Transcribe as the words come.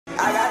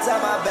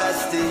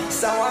dusty.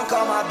 Someone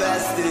call my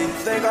bestie.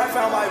 Think I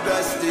found my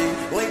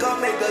bestie. Link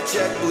up, make the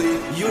check bleed.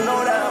 You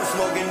know that I'm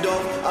smoking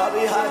dope. I'll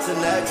be high till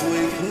next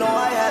week. No,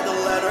 I had to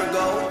let her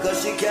go,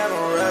 cause she can't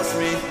arrest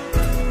me.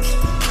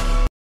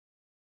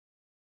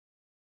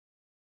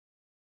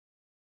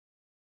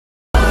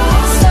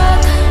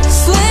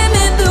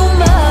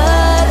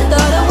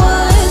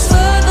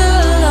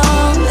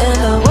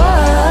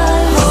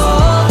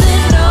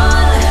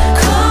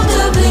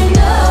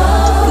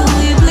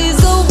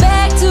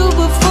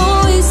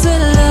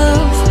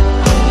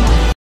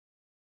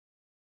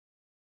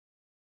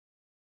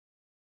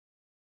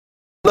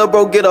 Lil'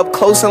 bro, get up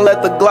close and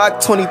let the Glock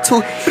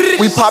 22.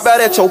 We pop out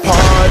at your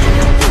party.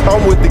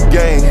 I'm with the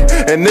gang,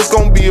 and this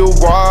gon' be a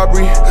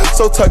robbery.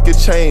 So tuck your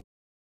chain.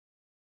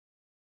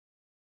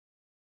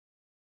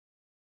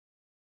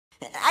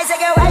 I said,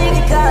 girl, why you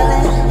keep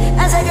calling?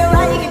 I said, girl,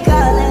 why you keep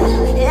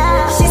calling?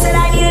 Yeah, she said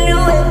I need a new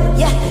whip.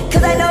 Yeah,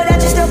 cause I know that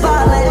you're still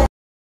ballin'.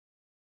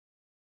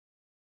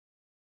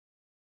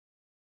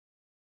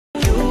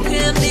 You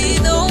can be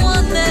the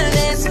one that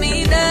lets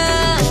me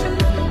down.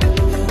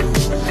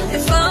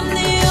 If I'm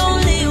the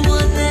only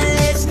one that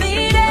lets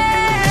me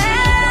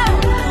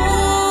down.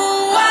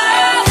 Ooh,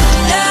 wild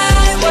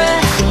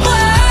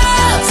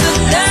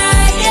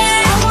tonight,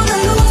 yeah. I wanna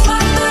lose my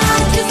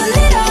mind just a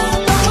little.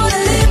 I wanna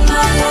live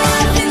my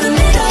life in the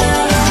middle.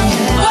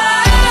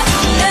 Wild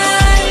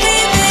tonight,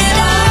 leave it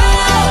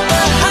all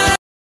behind.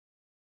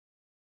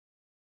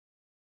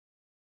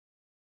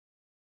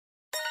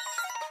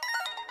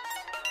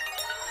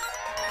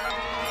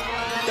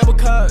 Double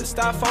cup,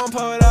 styrofoam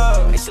pulled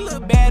up. And she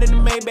look bad in the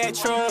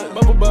Maybach truck.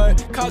 Bubble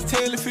butt, cost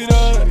 10 to fit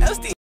up.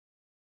 LSD.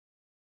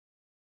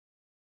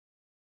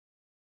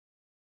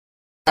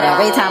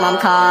 Every time I'm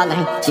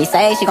calling, she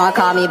say she gon'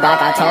 call me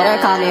back. I told her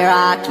call me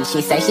Rocky.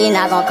 She say she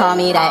not gon' call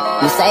me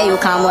that. You say you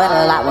come with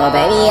a lot, well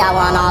baby I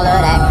want all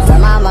of that. Her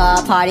mama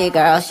a party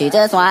girl, she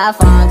just wanna have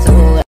fun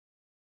too.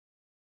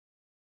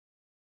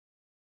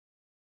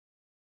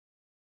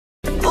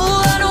 Ooh,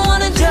 I don't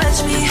wanna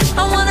judge me,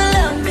 I wanna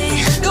love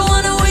me. Don't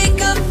wanna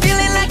wake up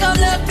feeling like I'm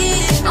lucky.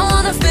 I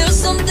wanna feel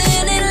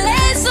something and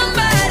let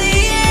somebody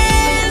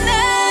in.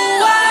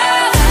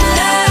 Wild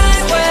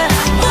tonight,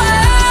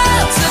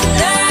 wild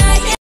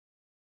tonight.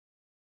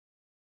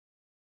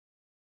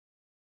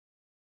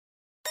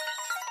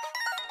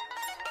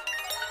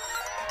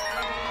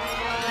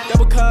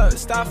 Double cup,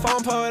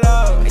 styrofoam pulled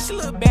up. And she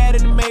look bad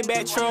in the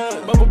Maybach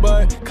truck. Bubble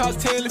butt, cost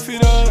 10 to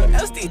fit up.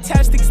 LSD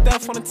attached, stick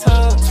stuff on the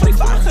tongue.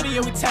 2,500,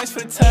 yeah, we tax for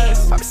the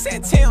test. Papa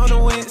said 10 on the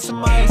wind,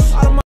 some ice.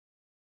 All the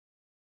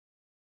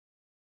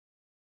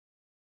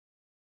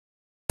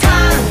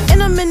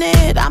In a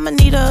minute, I'ma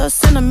need a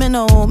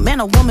sentimental man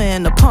or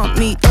woman to pump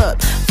me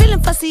up.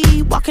 Feeling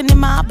fussy, walking in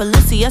my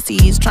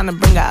Balenciennes, trying to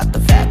bring out the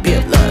fat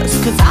bit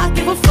lust. Cause I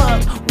give a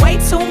fuck way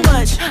too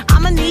much.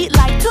 I'ma need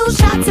like 2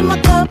 shots in my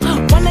cup.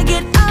 Wanna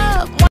get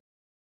up.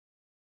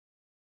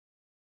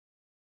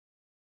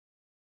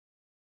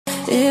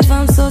 If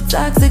I'm so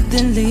toxic,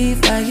 then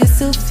leave while you're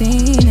still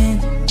fiending.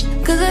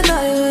 Cause I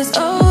thought it was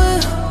over.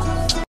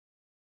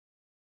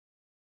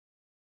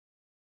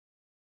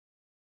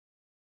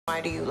 Why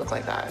do you look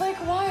like that? Like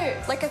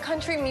what? Like a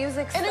country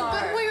music star. In a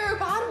good way or a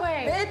bad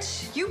way?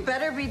 Bitch, you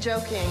better be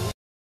joking.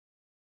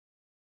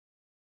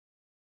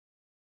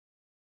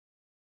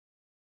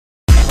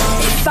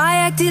 If I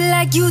acted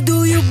like you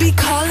do, you'd be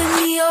calling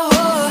me a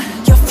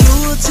whore. Your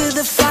fuel to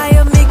the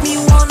fire make me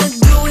wanna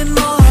do it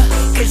more.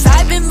 Cause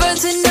I've been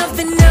burnt enough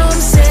and now I'm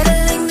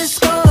settling the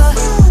score.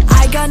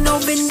 I got no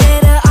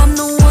vendetta, I'm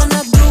the one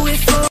I do it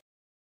for.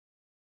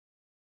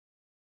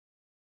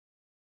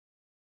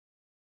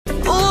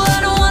 Ooh, I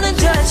don't wanna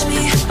judge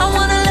me, I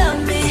wanna love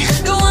me.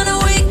 Don't wanna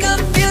wake up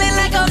feeling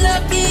like I'm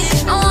lucky.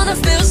 I wanna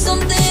feel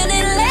something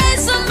and let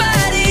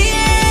somebody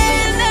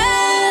in.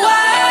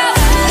 Wild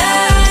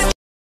tonight.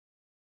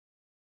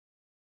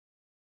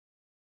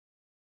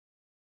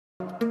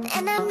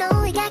 And I know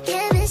we got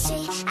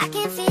chemistry, I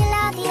can feel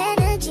all the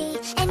energy.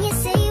 And you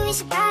say we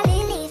should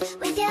probably leave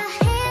with your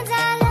hands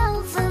all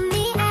over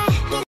me.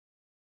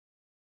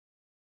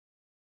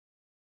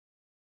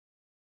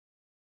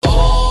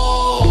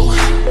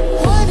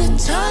 What a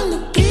time to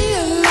be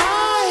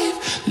alive.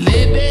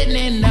 Living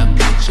in a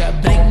picture,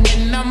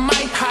 blinking on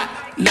my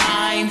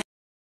hotline.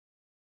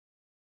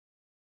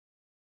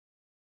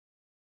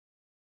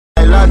 I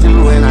loved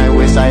you and I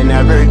wish I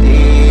never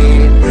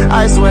did.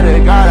 I swear to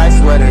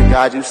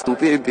God, you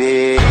stupid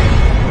bitch.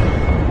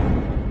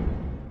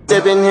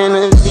 Sipping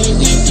Hennessy,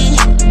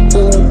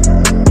 ooh,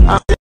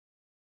 I'm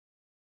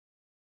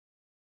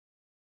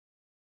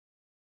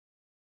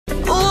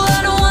Ooh, I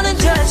don't wanna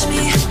judge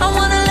me, I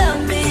wanna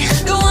love me.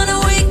 Don't wanna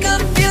wake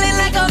up feeling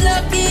like I'm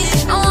lucky.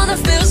 I wanna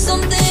feel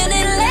something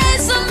and let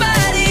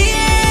somebody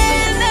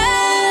in.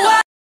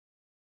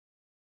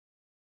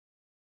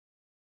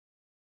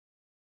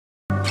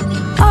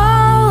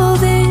 All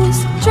this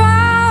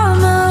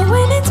drama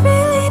when it's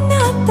really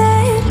not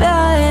that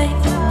bad.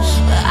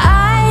 But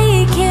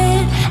I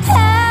can't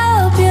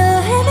help you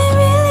and it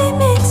really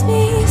makes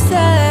me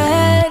sad.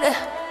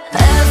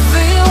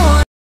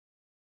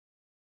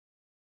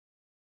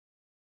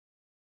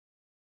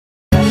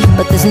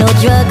 but there's no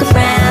drug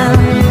around.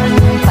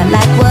 I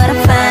like what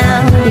I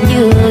found in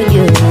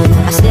you.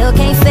 I still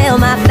can't feel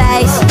my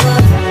face.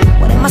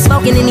 What am I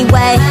smoking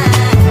anyway?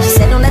 She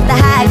said don't let the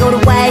high go to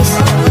waste.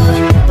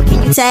 But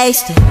can you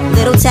taste it?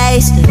 Little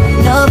taste it?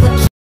 No,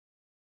 but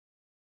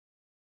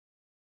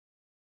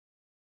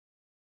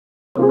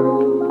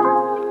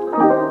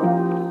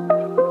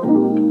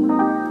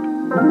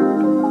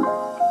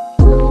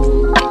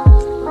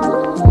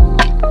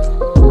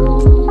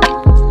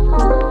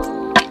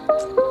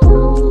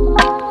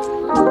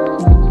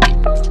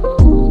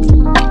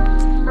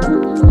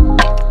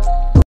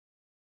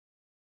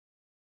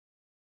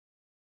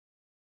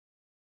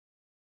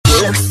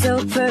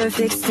so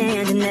perfect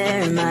standing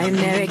there in my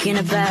American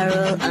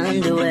Apparel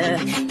underwear.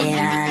 And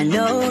I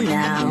know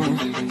now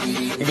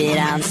that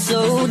I'm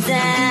so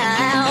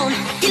down.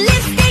 Your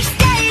lipstick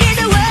stained is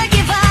a work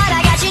of art.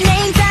 I got your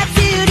name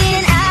tattooed in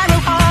an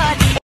arrow heart.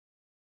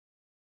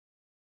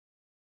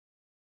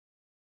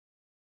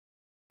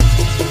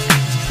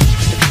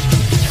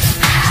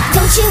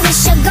 Don't you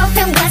wish your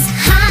girlfriend was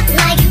hot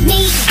like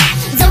me?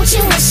 Don't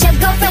you wish your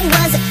girlfriend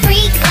was a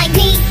freak like me?